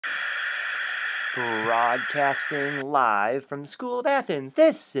Broadcasting live from the School of Athens,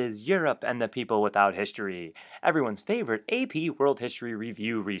 this is Europe and the People Without History, everyone's favorite AP World History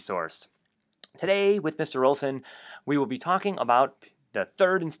Review resource. Today, with Mr. Olson, we will be talking about the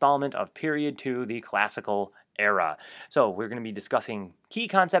third installment of Period 2, the Classical Era. So we're going to be discussing Key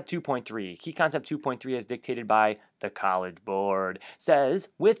Concept 2.3. Key Concept 2.3 is dictated by the College Board. Says,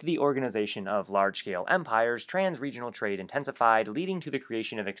 with the organization of large-scale empires, trans-regional trade intensified, leading to the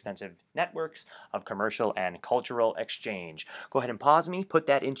creation of extensive networks of commercial and cultural exchange. Go ahead and pause me, put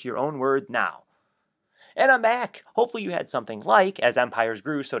that into your own words now. And I'm back! Hopefully you had something like, as empires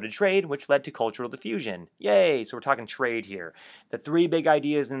grew, so did trade, which led to cultural diffusion. Yay! So we're talking trade here. The three big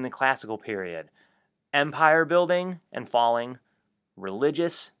ideas in the classical period: empire building and falling,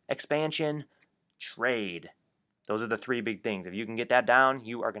 religious expansion, trade. Those are the three big things. If you can get that down,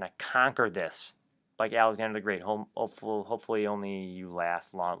 you are going to conquer this. Like Alexander the Great. Hopefully only you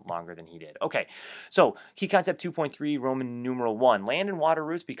last longer than he did. Okay, so key concept 2.3, Roman numeral 1. Land and water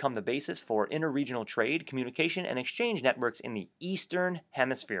routes become the basis for interregional trade, communication, and exchange networks in the Eastern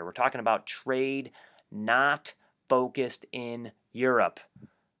Hemisphere. We're talking about trade not focused in Europe.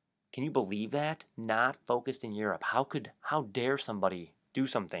 Can you believe that? Not focused in Europe. How dare somebody do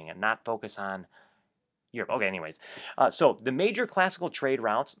something and not focus on Europe? Okay, anyways. So the major classical trade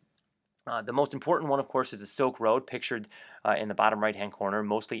routes, the most important one, of course, is the Silk Road, pictured in the bottom right-hand corner,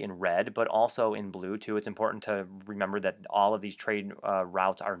 mostly in red, but also in blue, too. It's important to remember that all of these trade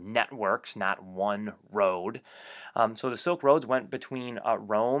routes are networks, not one road. So the Silk Roads went between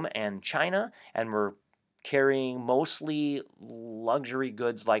Rome and China and were carrying mostly luxury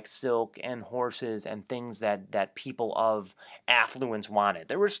goods like silk and horses and things that people of affluence wanted.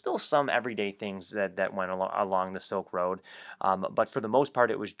 There were still some everyday things that went along the Silk Road, but for the most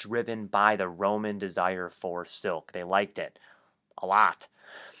part it was driven by the Roman desire for silk. They liked it a lot.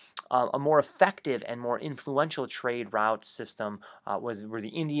 A more effective and more influential trade route system were the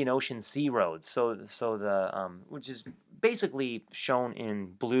Indian Ocean sea roads. So the which is basically shown in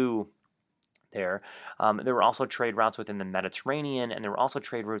blue there. There were also trade routes within the Mediterranean, and there were also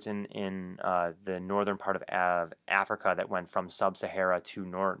trade routes in the northern part of Africa that went from sub-Sahara to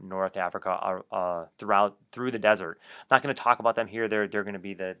North Africa through the desert. I'm not going to talk about them here. They're going to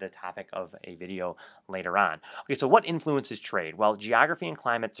be the topic of a video later on. Okay, so what influences trade? Well, geography and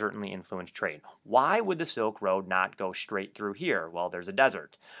climate certainly influence trade. Why would the Silk Road not go straight through here? Well, there's a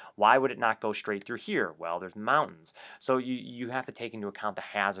desert. Why would it not go straight through here? Well, there's mountains. So you have to take into account the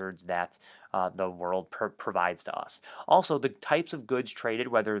hazards that the world provides to us. Also, the types of goods traded,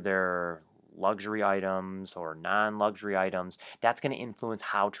 whether they're luxury items or non-luxury items, that's going to influence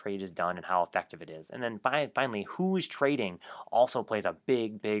how trade is done and how effective it is. And then finally, who's trading also plays a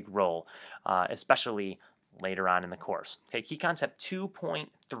big role, especially later on in the course. Okay, key concept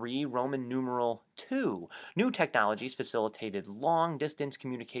 2.3, Roman numeral 2. New technologies facilitated long-distance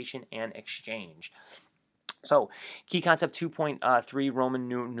communication and exchange. So, key concept 2.3, Roman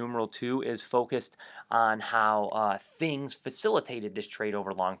numeral 2, is focused on how things facilitated this trade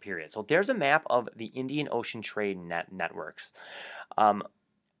over long periods. So, there's a map of the Indian Ocean trade networks. I'm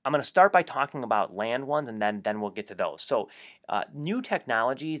going to start by talking about land ones, and then we'll get to those. So, new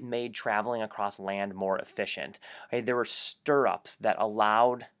technologies made traveling across land more efficient. Okay, there were stirrups that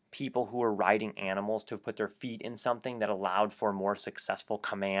allowed people who were riding animals to put their feet in something that allowed for more successful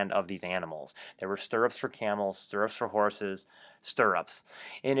command of these animals. There were stirrups for camels, stirrups for horses, stirrups.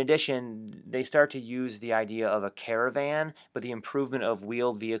 In addition, they start to use the idea of a caravan, but the improvement of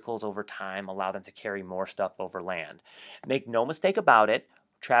wheeled vehicles over time allowed them to carry more stuff over land. Make no mistake about it,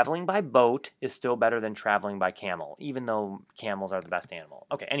 traveling by boat is still better than traveling by camel, even though camels are the best animal.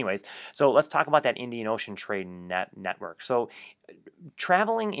 Okay, anyways, so let's talk about that Indian Ocean trade network. So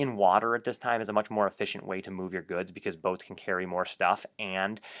traveling in water at this time is a much more efficient way to move your goods because boats can carry more stuff,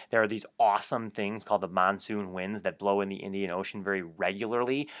 and there are these awesome things called the monsoon winds that blow in the Indian Ocean very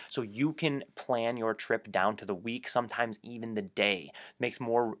regularly, so you can plan your trip down to the week, sometimes even the day.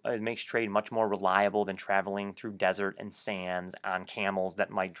 It makes trade much more reliable than traveling through desert and sands on camels that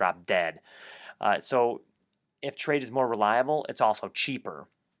might drop dead. So if trade is more reliable, it's also cheaper.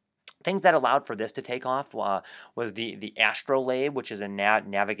 Things that allowed for this to take off was the astrolabe, which is a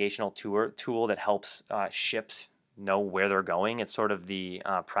navigational tool that helps ships know where they're going. It's sort of the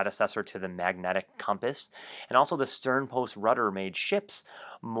predecessor to the magnetic compass. And also the stern post rudder made ships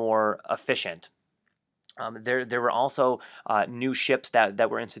more efficient. There were also new ships that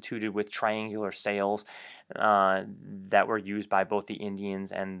were instituted with triangular sails that were used by both the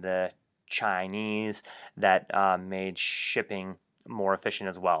Indians and the Chinese that made shipping more efficient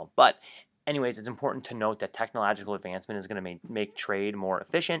as well. But Anyways, it's important to note that technological advancement is going to make trade more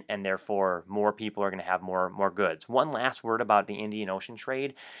efficient, and therefore more people are going to have more goods. One last word about the Indian Ocean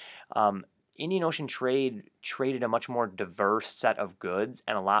trade. Um, Indian Ocean trade traded a much more diverse set of goods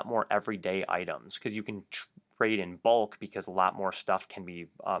and a lot more everyday items because you can trade in bulk because a lot more stuff can be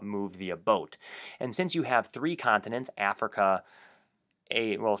moved via boat. And since you have three continents, Africa,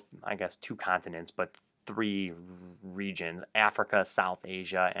 well, I guess two continents, but three regions, Africa, South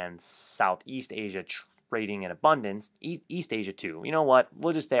Asia, and Southeast Asia trading in abundance, East Asia too. You know what?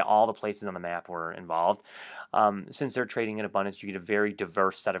 We'll just say all the places on the map were involved. Since they're trading in abundance, you get a very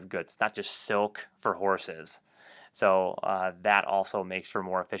diverse set of goods. It's not just silk for horses. So that also makes for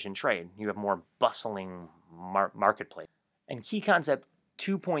more efficient trade. You have more bustling marketplace. And key concept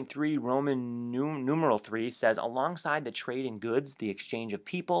 2.3 Roman numeral 3 says alongside the trade in goods, the exchange of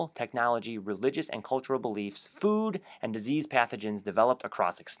people, technology, religious and cultural beliefs, food, and disease pathogens developed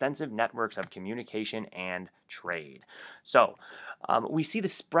across extensive networks of communication and trade. So we see the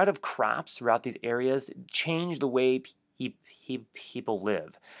spread of crops throughout these areas change the way people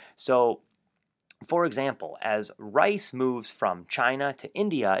live. So for example, as rice moves from China to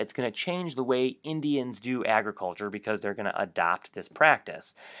India, it's going to change the way Indians do agriculture because they're going to adopt this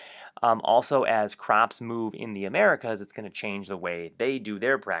practice. Also, as crops move in the Americas, it's going to change the way they do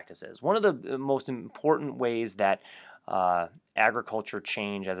their practices. One of the most important ways that agriculture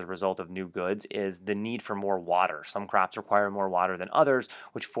change as a result of new goods is the need for more water. Some crops require more water than others,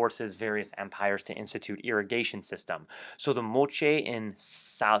 which forces various empires to institute irrigation system. So the Moche in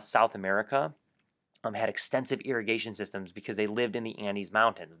South America had extensive irrigation systems because they lived in the Andes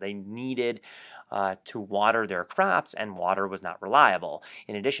Mountains. They needed to water their crops, and water was not reliable.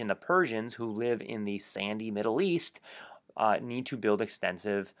 In addition, the Persians, who live in the sandy Middle East, need to build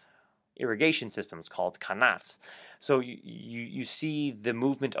extensive irrigation systems called qanats. So you see the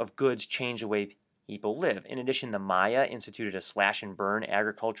movement of goods change the way people live. In addition, the Maya instituted a slash and burn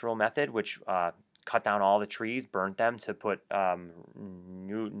agricultural method, which cut down all the trees, burnt them to put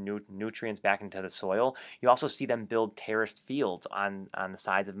nutrients back into the soil. You also see them build terraced fields on the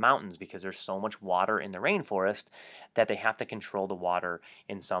sides of mountains because there's so much water in the rainforest that they have to control the water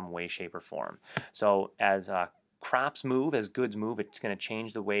in some way, shape, or form. So as crops move, as goods move, it's going to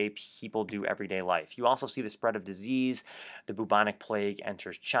change the way people do everyday life. You also see the spread of disease. The bubonic plague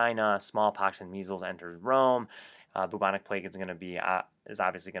enters China, smallpox and measles enters Rome. Bubonic plague is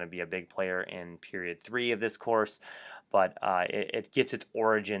obviously going to be a big player in period 3 of this course, but it gets its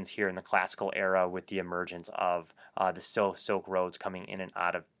origins here in the classical era with the emergence of the Silk Roads coming in and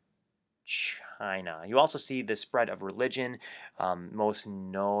out of China. You also see the spread of religion, most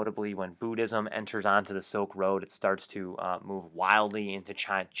notably when Buddhism enters onto the Silk Road. It starts to move wildly into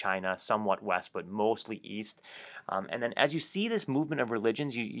China, somewhat west, but mostly east. And then as you see this movement of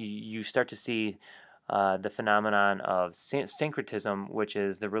religions, you start to see the phenomenon of syncretism, which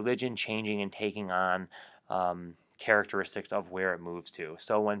is the religion changing and taking on characteristics of where it moves to.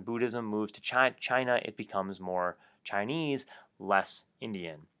 So when Buddhism moves to China, it becomes more Chinese, less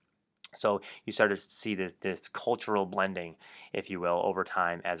Indian. So you start to see this cultural blending, if you will, over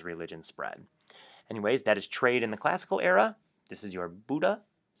time as religion spread. Anyways, that is trade in the classical era. This is your Buddha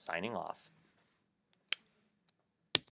signing off.